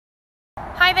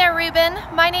Hi there, Ruben.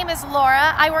 My name is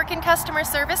Laura. I work in customer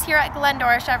service here at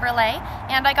Glendora Chevrolet,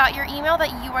 and I got your email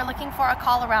that you are looking for a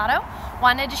Colorado.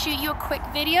 Wanted to shoot you a quick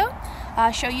video,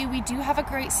 show you we do have a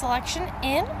great selection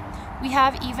in. We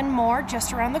have even more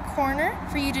just around the corner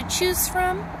for you to choose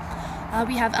from.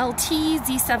 We have LT,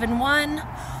 Z71,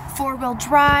 four-wheel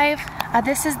drive.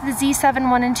 This is the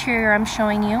Z71 interior I'm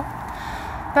showing you.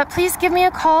 But please give me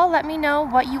a call, let me know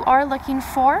what you are looking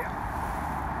for.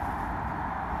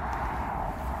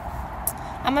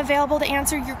 I'm available to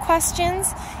answer your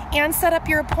questions and set up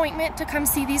your appointment to come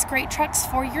see these great trucks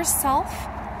for yourself.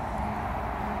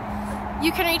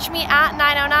 You can reach me at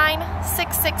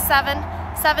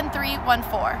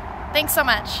 909-667-7314. Thanks so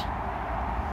much.